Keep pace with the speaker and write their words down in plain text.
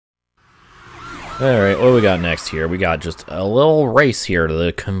Alright, what do we got next here? We got just a little race here to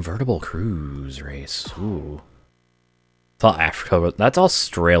the Convertible Cruise race. Ooh. Thought Africa, that's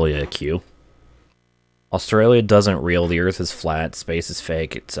Australia, Q. Australia doesn't reel, the earth is flat, space is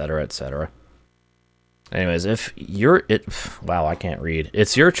fake, etc., etc. Anyways, if you're wow, I can't read.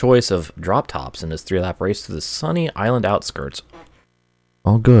 It's your choice of drop tops in this 3-lap race to the sunny island outskirts.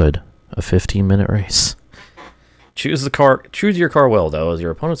 All good. A 15-minute race. Choose your car well, though, as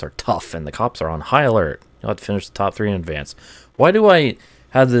your opponents are tough and the cops are on high alert. You'll have to finish the top 3 in advance. Why do I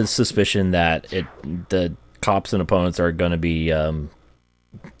have the suspicion that the cops and opponents are going to be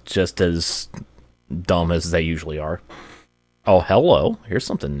just as dumb as they usually are? Oh, hello. Here's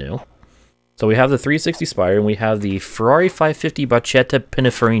something new. So we have the 360 Spire, and we have the Ferrari 550 Barchetta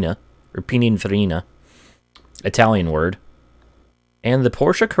Pininfarina, or Pininfarina, Italian word. And the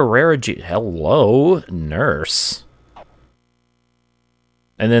Porsche Carrera G... Hello, nurse.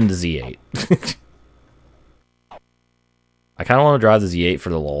 And then the Z8. I kind of want to drive the Z8 for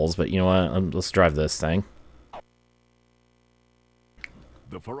the lulz, but you know what? Let's drive this thing.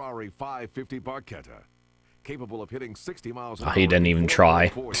 The Ferrari 550 Barchetta, capable of hitting 60 miles an hour. He didn't even try.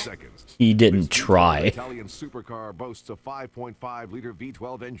 4 seconds. He didn't try. Italian supercar boasts a 5.5-liter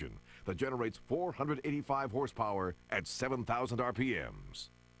V12 engine that generates 485 horsepower at 7,000 RPMs.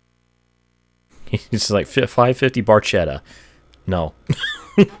 He's like 550 Barchetta. No.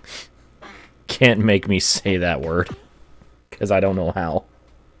 Can't make me say that word. Because I don't know how.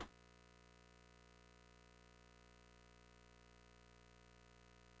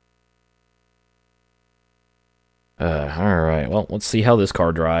 Alright, well, let's see how this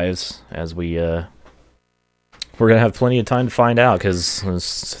car drives as we're gonna have plenty of time to find out, because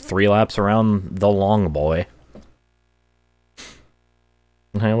it's 3 laps around the long boy.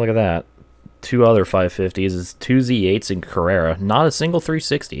 Hey, look at that. 2 other 550s, it's 2 Z8s in Carrera, not a single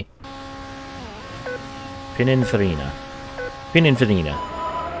 360. Pininfarina. Pininfarina.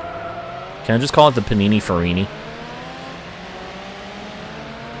 Can I just call it the Panini Farini?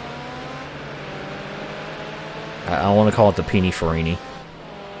 I want to call it the Pini Farini.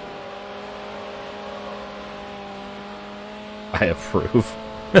 I approve.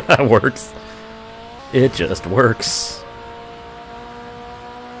 That works. It just works.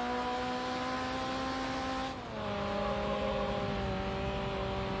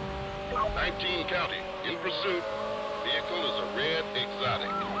 County, in pursuit. Vehicle is a red exotic.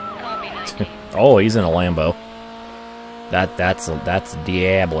 Oh, he's in a Lambo. That's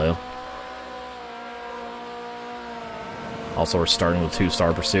Diablo. Also, we're starting with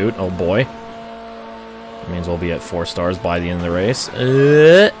 2-star pursuit. Oh boy. That means we'll be at 4 stars by the end of the race.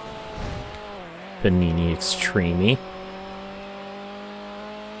 Panini Extreme.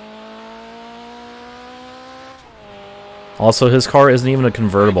 Also, his car isn't even a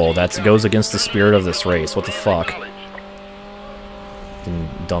convertible. That goes against the spirit of this race. What the fuck?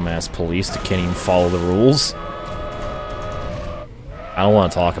 Dumbass police that can't even follow the rules. I don't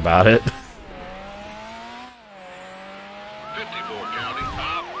want to talk about it.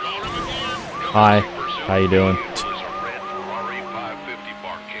 Hi, how you doing?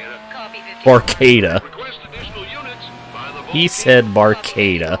 Barcada. He said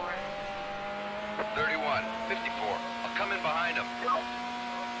Barcada. 31, 54. I'll come in behind him.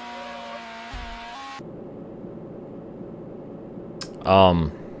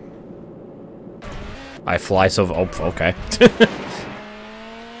 I fly so... Oh, okay.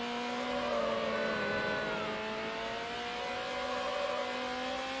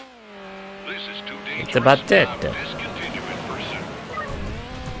 It's about it.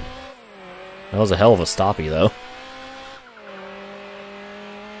 That was a hell of a stoppie, though.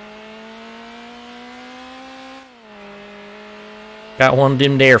 Got one of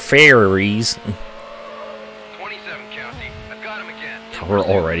them there Ferraris. 27 County. I've got him again. We're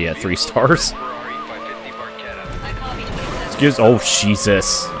already at 3 stars. Excuse... Oh,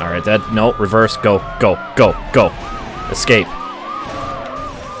 Jesus. Alright, that... No, reverse. Go, go, go, go. Escape.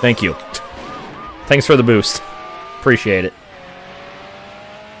 Thank you. Thanks for the boost. Appreciate it.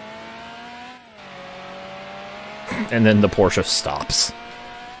 And then the Porsche stops.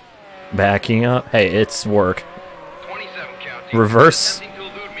 Backing up. Hey, it's work. 27 County. Reverse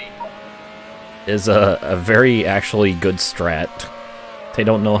is a very actually good strat. They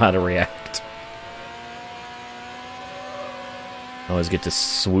don't know how to react. Always get to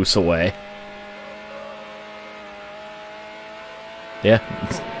swoosh away. Yeah.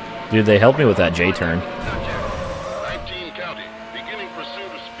 Dude, they helped me with that J-turn. 19 County, beginning pursuit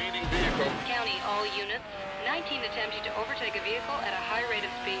of speeding vehicle. County, all units. 19 attempting to overtake a vehicle at a high rate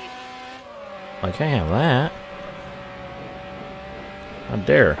of speed. I can't have that. How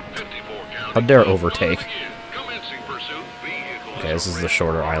dare. 54 County. How dare overtake? Okay, this is the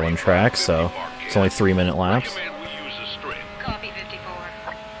shorter island track, so it's only 3-minute laps. Copy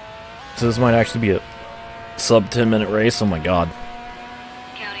 54. So this might actually be a sub 10-minute race. Oh my god.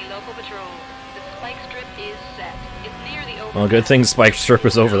 County local patrol. The spike strip is set. It's near the over. Well, good thing Spike Strip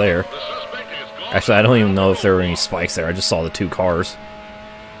is over there. Actually, I don't even know if there were any spikes there. I just saw the 2 cars.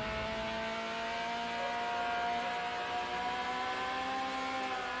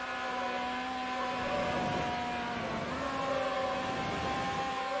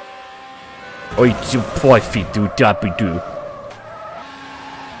 Oi, you boy feet do dappy do.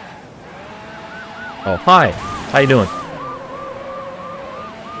 Oh, hi. How you doing?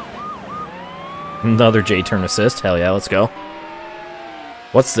 Another J-turn assist. Hell yeah, let's go.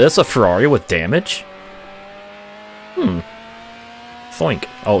 What's this? A Ferrari with damage? Thoink.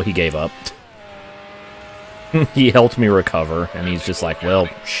 Oh, he gave up. He helped me recover, and he's just like, well,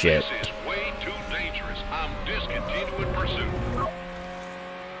 shit. This is way too dangerous. I'm discontinuing pursuit.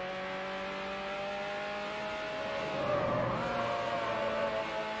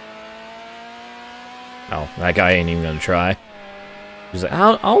 Oh, that guy ain't even gonna try. He's like,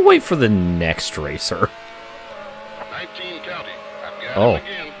 I'll wait for the next racer. 19 county. I've got Oh. him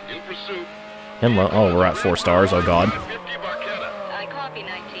again in pursuit. Oh, we're at 4 stars. Oh god. 50 Barchetta. I copy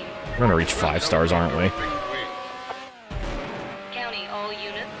 19. We're gonna reach 5 stars, aren't we? County, all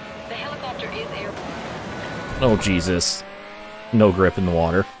units. The helicopter is airborne. Oh Jesus. No grip in the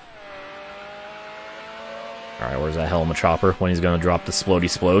water. Alright, where's that helmet chopper when he's gonna drop the splody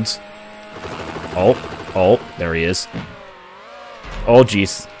splodes? Oh, there he is. Oh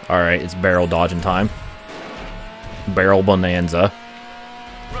jeez. Alright, it's barrel dodging time. Barrel bonanza.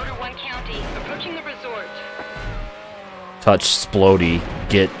 Rotor 1 County, approaching the resort. Touch splody.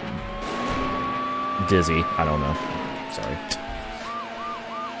 Get dizzy. I don't know. Sorry.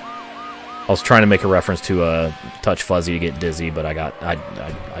 I was trying to make a reference to touch fuzzy to get dizzy, but I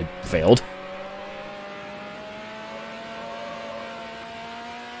failed.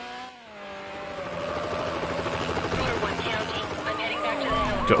 Rotor 1 County, I'm heading back to the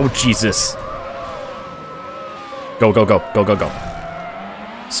helicopter. Oh Jesus. Go, go, go, go, go, go.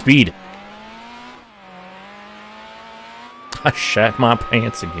 Speed. I shat my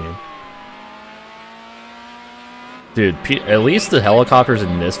pants again. Dude, at least the helicopters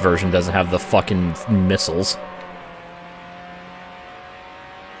in this version doesn't have the fucking missiles.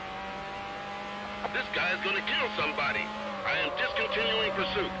 This guy is gonna kill somebody. I am discontinuing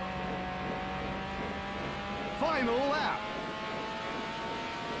pursuit. Final lap.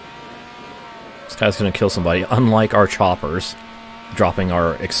 This guy's gonna kill somebody, unlike our choppers, dropping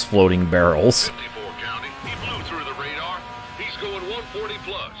our exploding barrels. 54 county. He blew through the radar. He's going 140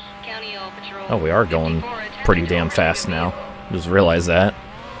 plus. County all patrol. Oh, we are going 54 attempting pretty to damn overtake fast the now. vehicle. Just realized that.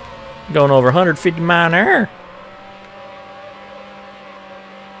 Going over 150 mile an hour.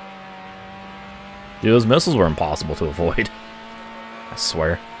 Dude, those missiles were impossible to avoid. I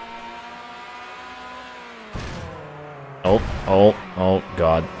swear. Oh,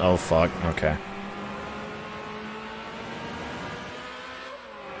 God. Oh, fuck. Okay.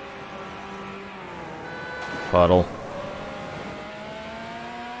 Puddle.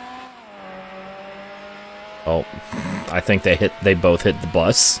 Oh, I think they both hit the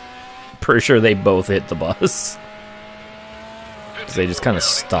bus. Pretty sure they both hit the bus. 'Cause they just kind of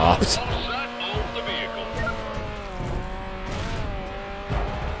stopped. Set on the vehicle.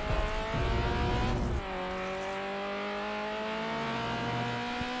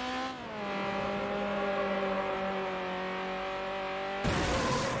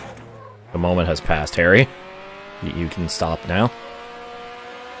 The moment has passed, Harry. You can stop now.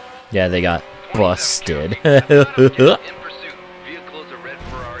 Yeah, they got busted. In pursuit. Vehicle is a red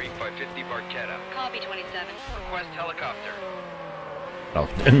Ferrari 550 Barchetta. Copy 27. Request helicopter. Oh,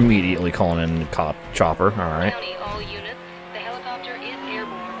 immediately calling in cop chopper. All right. County, all units. The helicopter is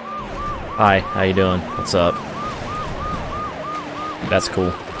airborne. Hi, how you doing? What's up? That's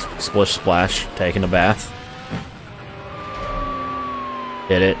cool. Splish splash, taking a bath.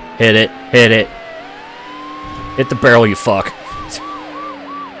 Hit it, hit it, hit it. Hit the barrel, you fuck.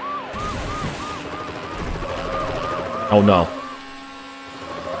 Oh no.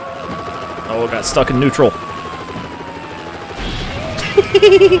 Oh, it got stuck in neutral.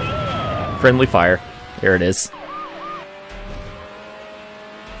 Friendly fire. There it is.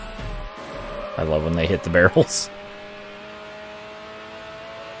 I love when they hit the barrels.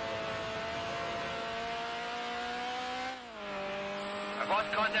 I've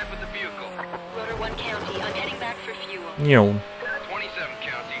lost contact with the vehicle. Rotor 1 County, I'm heading back for fuel. You know, 27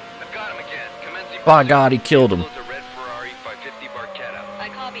 County. I've got him again. Commencing by pursuit. God, he killed him. Vehicle is a red Ferrari 550 Barchetta. I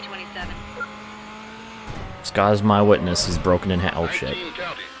copy 327. Sky's my witness. He's broken in half. Oh shit. 19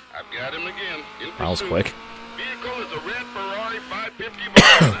 County. I've got him again. In That was pursuit. quick. Vehicle is a red Ferrari 550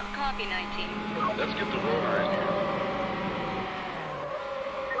 Barcelona. Copy 19. Let's get the rotor in here.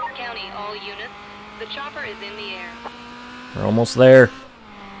 County, all units. The chopper is in the air. We're almost there.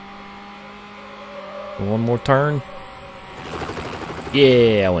 One more turn.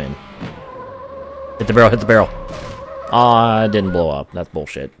 Yeah, I win. Hit the barrel, hit the barrel. Ah, it didn't blow up. That's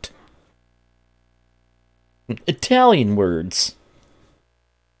bullshit. Italian words.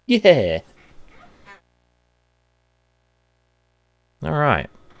 Yeah. Alright.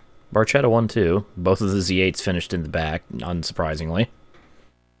 Barchetta won too. Both of the Z8s finished in the back, unsurprisingly.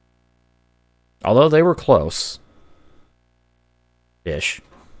 Although they were close. Ish.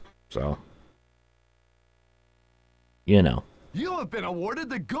 So. You know. You have been awarded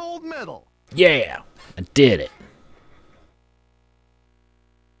the gold medal. Yeah! I did it.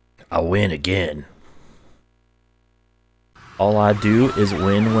 I win again. All I do is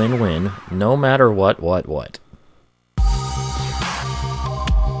win, win, win. No matter what.